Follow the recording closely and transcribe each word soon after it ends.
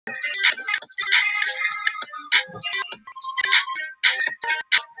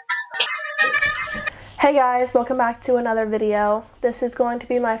Hey guys, welcome back to another video. This is going to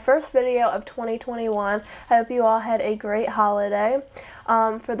be my first video of 2021. I hope you all had a great holiday.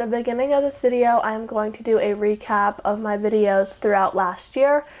 For the beginning of this video, I'm going to do a recap of my videos throughout last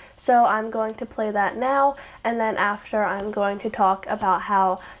year. So I'm going to play that now, and then after I'm going to talk about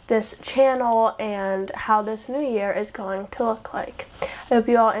how this channel and how this new year is going to look like. I hope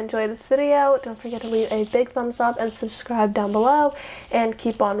you all enjoy this video. Don't forget to leave a big thumbs up and subscribe down below, and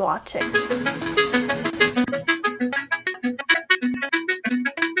keep on watching.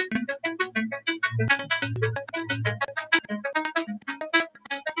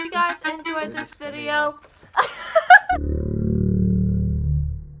 If you guys enjoyed this video,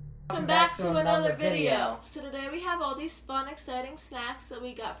 welcome back to another video. So today we have all these fun, exciting snacks that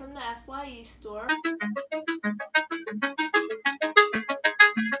we got from the FYE store.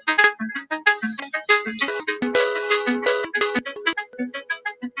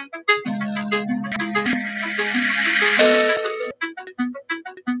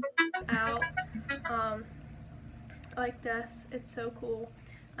 Out like this. It's so cool.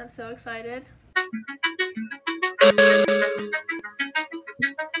 I'm so excited.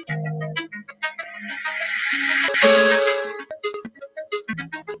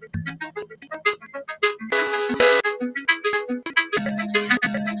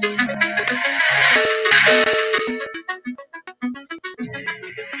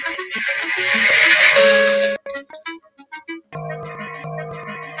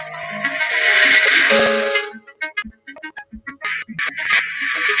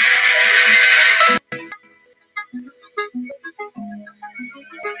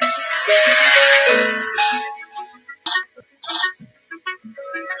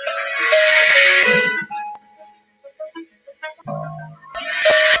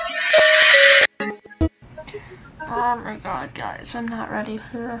 Oh my god, guys, I'm not ready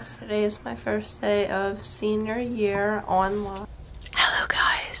for this. Today is my first day of senior year online. Hello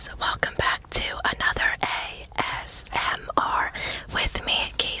guys, welcome back to another ASMR with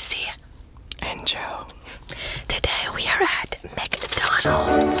me, Casey and Joe. Today we are at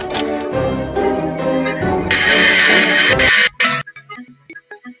McDonald's.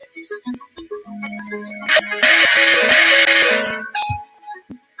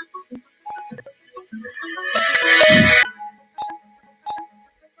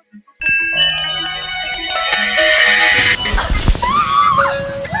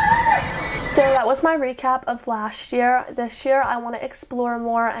 So that was my recap of last year. This year I want to explore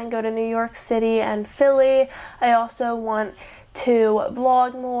more and go to New York City and Philly. I also want to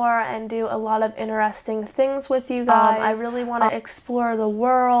vlog more and do a lot of interesting things with you guys. I really want to explore the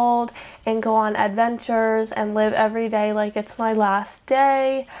world and go on adventures and live every day like it's my last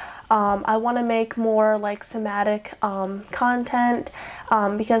day. I want to make more like somatic content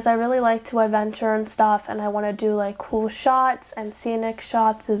because I really like to adventure and stuff, and I want to do like cool shots and scenic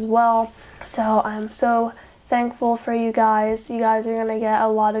shots as well. So I'm so thankful for you guys. You guys are going to get a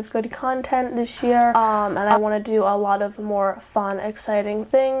lot of good content this year, and I want to do a lot of more fun, exciting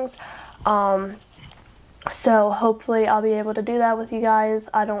things. So hopefully I'll be able to do that with you guys.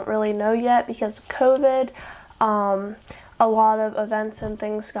 I don't really know yet because of COVID. A lot of events and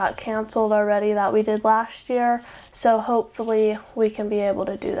things got canceled already that we did last year, so hopefully we can be able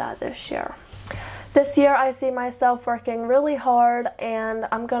to do that this year. This year I see myself working really hard, and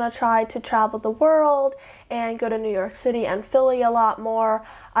I'm going to try to travel the world and go to New York City and Philly a lot more.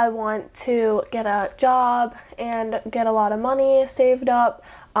 I want to get a job and get a lot of money saved up.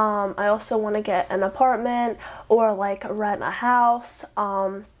 I also want to get an apartment or like rent a house.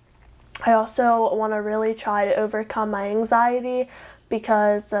 I also want to really try to overcome my anxiety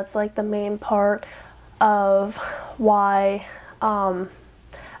because that's like the main part of why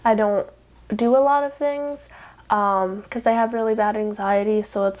I don't do a lot of things, because I have really bad anxiety,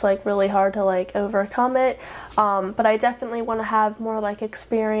 so it's like really hard to like overcome it. But I definitely want to have more like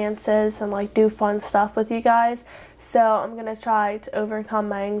experiences and like do fun stuff with you guys. So I'm going to try to overcome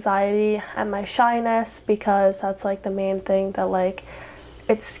my anxiety and my shyness because that's like the main thing that like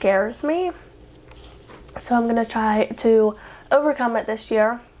it scares me. So I'm going to try to overcome it this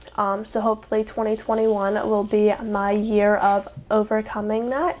year. So hopefully 2021 will be my year of overcoming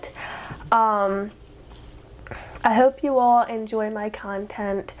that. I hope you all enjoy my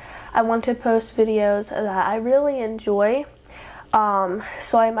content. I want to post videos that I really enjoy.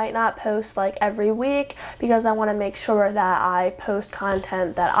 So I might not post like every week because I want to make sure that I post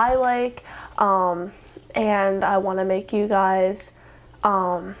content that I like. And I want to make you guys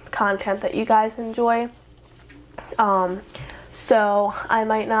content that you guys enjoy. So I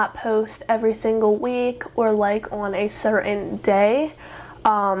might not post every single week or like on a certain day.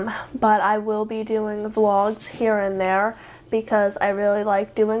 but I will be doing vlogs here and there because I really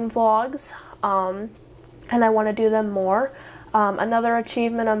like doing vlogs, and I want to do them more. Another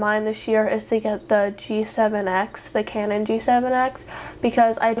achievement of mine this year is to get the G7X, the Canon G7X,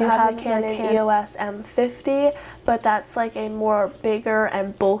 because I do have the Canon EOS M50, but that's like a more bigger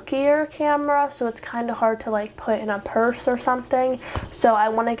and bulkier camera, so it's kind of hard to like put in a purse or something. So I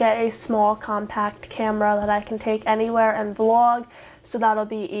want to get a small compact camera that I can take anywhere and vlog, so that'll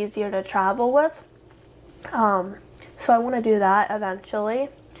be easier to travel with. So I want to do that eventually.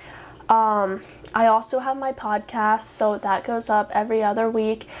 I also have my podcast, so that goes up every other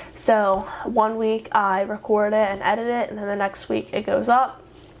week. So one week I record it and edit it, and then the next week it goes up.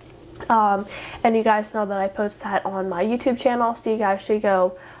 And you guys know that I post that on my YouTube channel, so you guys should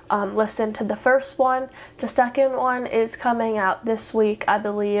go listen to the first one. The second one is coming out this week, I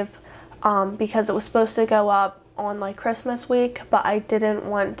believe, because it was supposed to go up on like Christmas week, but I didn't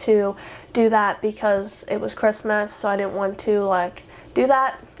want to do that because it was Christmas, so I didn't want to like do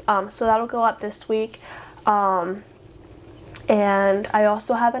that. So that'll go up this week. And I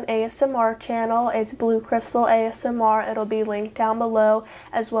also have an ASMR channel. It's Blue Crystal ASMR. It'll be linked down below,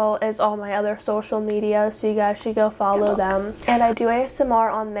 as well as all my other social media, so you guys should go follow them. And I do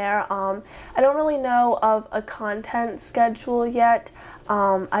ASMR on there. I don't really know of a content schedule yet.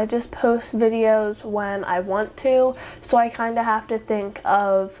 I just post videos when I want to, so I kind of have to think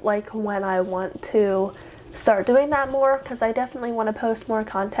of like when I want to start doing that more, because I definitely want to post more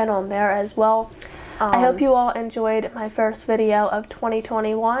content on there as well. I hope you all enjoyed my first video of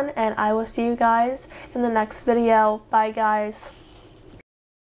 2021, and I will see you guys in the next video. Bye guys.